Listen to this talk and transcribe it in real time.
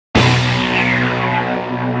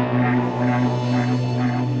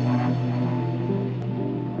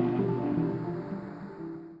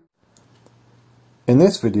In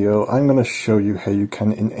this video, I'm going to show you how you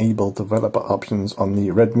can enable developer options on the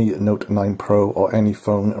Redmi Note 9 Pro or any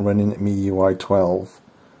phone running MIUI 12.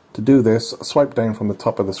 To do this, swipe down from the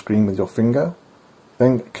top of the screen with your finger,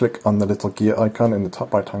 then click on the little gear icon in the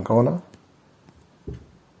top right hand corner.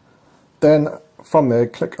 Then from there,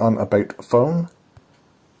 click on About Phone.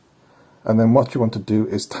 And then what you want to do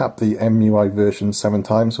is tap the MIUI version 7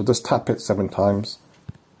 times, so just tap it 7 times.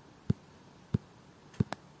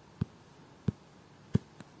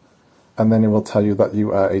 And then it will tell you that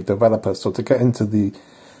you are a developer. So to get into the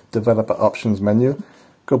developer options menu,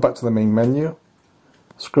 go back to the main menu,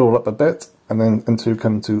 scroll up a bit, and then until you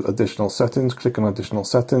come to additional settings, click on additional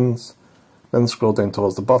settings, then scroll down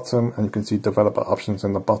towards the bottom and you can see developer options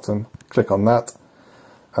in the bottom. Click on that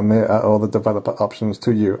and there are all the developer options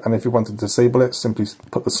to you. And if you want to disable it, simply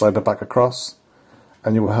put the slider back across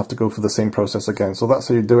and you will have to go through the same process again. So that's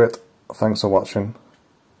how you do it. Thanks for watching.